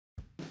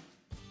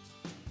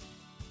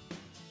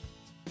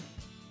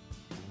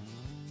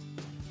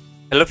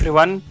Hello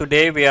everyone,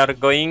 today we are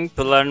going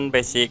to learn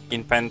basic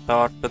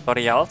Inventor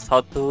tutorials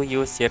how to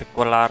use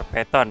circular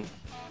pattern.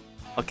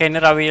 Okay,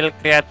 now I will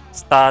create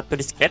start to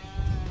diskette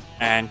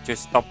and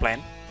choose top plane.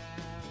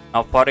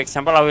 Now for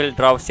example, I will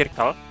draw a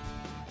circle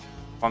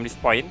from this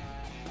point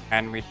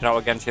and we draw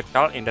again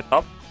circle in the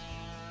top.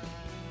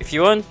 If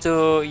you want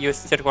to use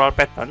circular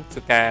pattern,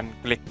 you can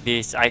click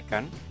this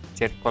icon,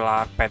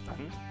 circular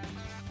pattern.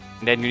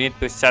 And then you need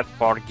to set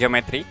for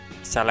geometry,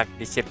 select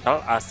the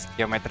circle as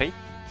geometry.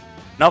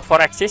 Now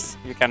for axis,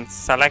 you can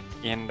select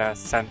in the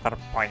center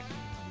point.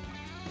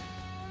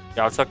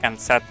 You also can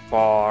set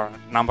for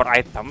number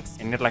items,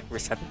 in it like we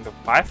set into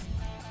 5.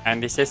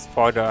 And this is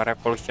for the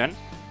revolution.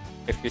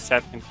 If you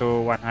set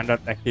into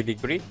 180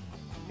 degree,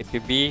 it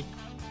will be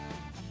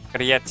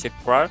create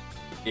circle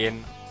in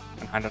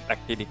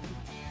 180 degree.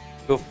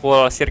 To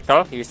full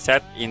circle, you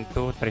set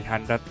into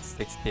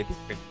 360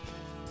 degree.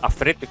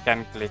 After it, you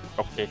can click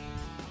OK.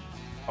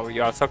 Or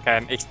you also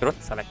can extrude,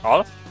 select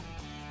all,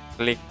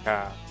 click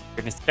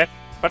finish sketch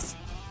first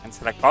and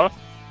select all,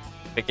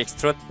 click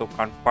extrude to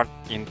convert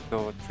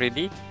into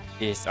 3D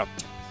this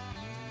object.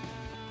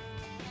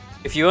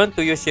 If you want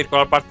to use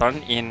circular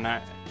pattern in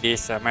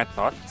this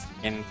method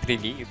in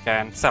 3D, you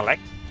can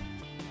select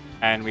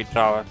and we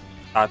draw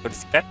to the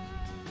sketch.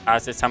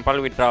 As a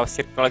sample, we draw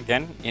circle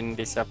again in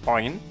this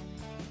point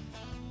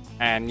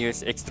and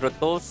use extrude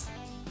tools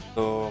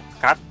to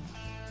cut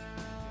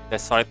the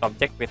solid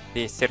object with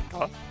this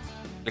circle.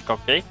 Click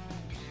OK.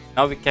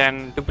 Now we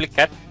can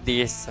duplicate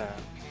this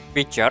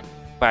feature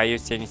by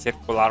using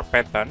circular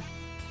pattern.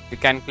 You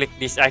can click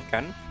this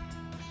icon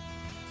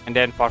and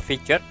then for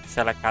feature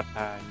select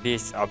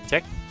this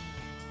object.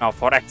 Now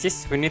for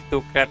axis, we need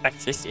to create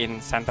axis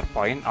in center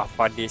point of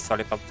this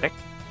solid object.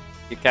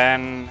 You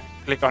can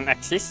click on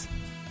axis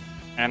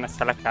and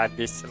select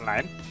this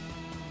line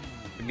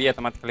to be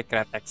automatically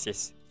create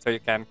axis. So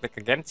you can click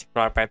again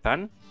circular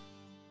pattern.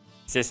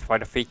 This is for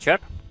the feature.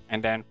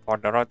 And then for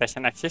the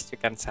rotation axis, you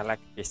can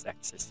select this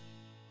axis.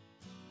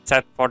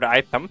 Set for the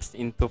items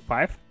into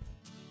 5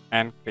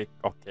 and click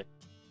OK.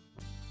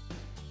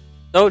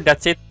 So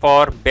that's it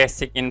for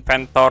basic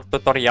Inventor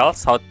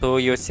tutorials how to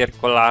use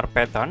circular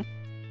pattern.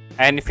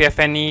 And if you have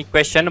any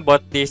question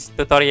about this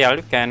tutorial,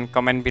 you can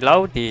comment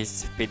below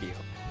this video.